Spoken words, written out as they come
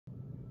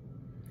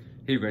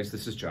Hey you guys,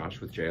 this is Josh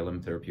with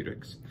JLM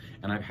Therapeutics,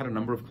 and I've had a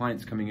number of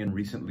clients coming in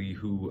recently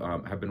who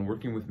have been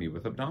working with me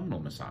with abdominal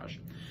massage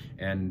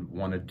and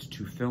wanted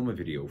to film a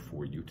video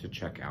for you to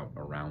check out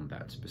around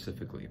that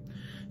specifically.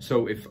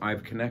 So if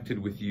I've connected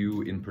with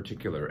you in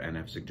particular and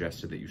have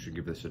suggested that you should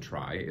give this a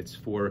try, it's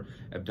for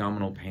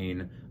abdominal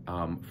pain,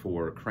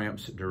 for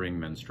cramps during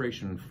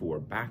menstruation, for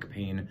back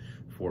pain,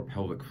 for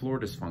pelvic floor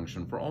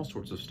dysfunction, for all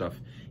sorts of stuff,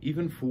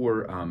 even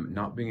for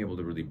not being able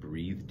to really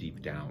breathe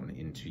deep down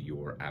into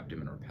your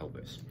abdomen or pelvis.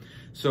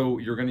 So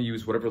you're going to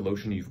use whatever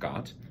lotion you've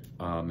got,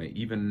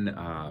 even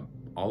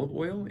olive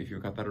oil, if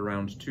you've got that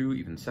around too,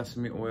 even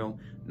sesame oil,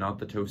 not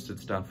the toasted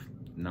stuff,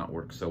 not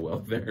work so well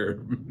there.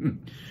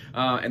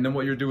 And then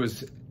what you'll do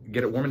is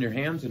get it warm in your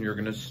hands, and you're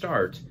going to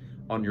start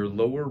on your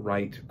lower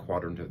right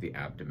quadrant of the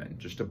abdomen,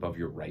 just above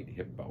your right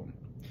hip bone.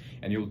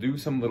 And you'll do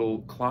some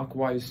little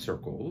clockwise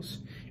circles,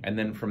 and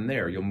then from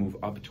there you'll move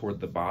up toward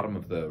the bottom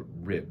of the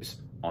ribs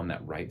on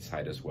that right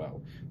side as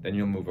well. Then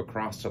you'll move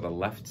across to the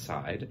left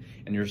side,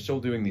 and you're still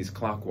doing these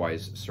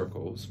clockwise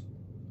circles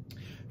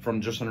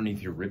from just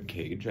underneath your rib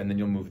cage, and then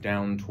you'll move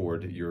down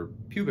toward your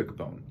pubic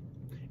bone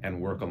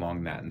and work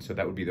along that. And so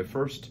that would be the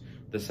first,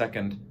 the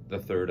second, the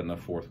third, and the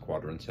fourth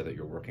quadrants that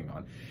you're working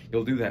on.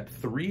 You'll do that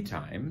 3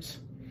 times,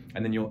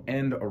 and then you'll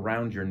end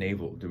around your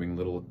navel doing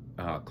little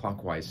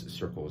clockwise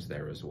circles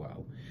there as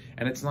well.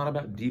 And it's not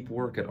about deep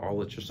work at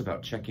all, it's just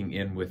about checking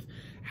in with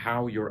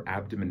how your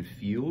abdomen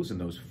feels in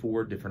those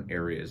 4 different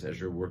areas as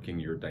you're working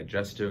your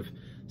digestive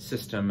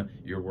system,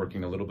 you're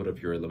working a little bit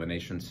of your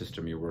elimination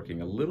system, you're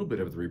working a little bit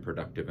of the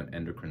reproductive and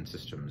endocrine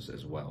systems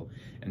as well,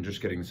 and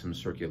just getting some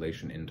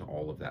circulation into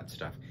all of that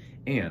stuff.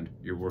 And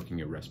you're working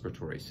your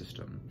respiratory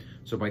system.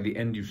 So by the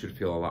end, you should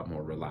feel a lot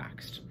more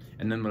relaxed.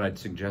 And then what I'd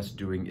suggest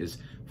doing is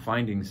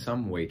finding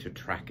some way to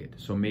track it.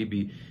 So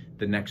maybe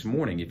the next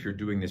morning, if you're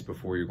doing this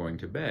before you're going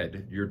to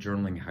bed, you're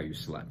journaling how you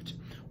slept.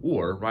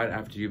 Or right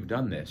after you've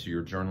done this,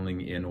 you're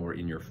journaling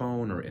in your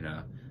phone or in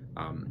a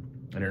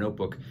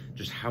notebook,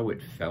 just how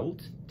it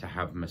felt to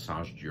have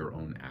massaged your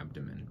own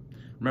abdomen.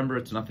 Remember,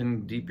 it's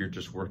nothing deep, you're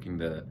just working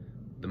the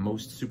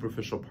most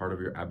superficial part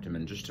of your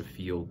abdomen just to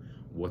feel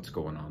what's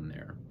going on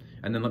there.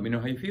 And then let me know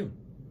how you feel,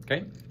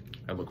 okay?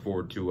 I look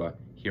forward to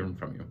hearing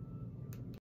from you.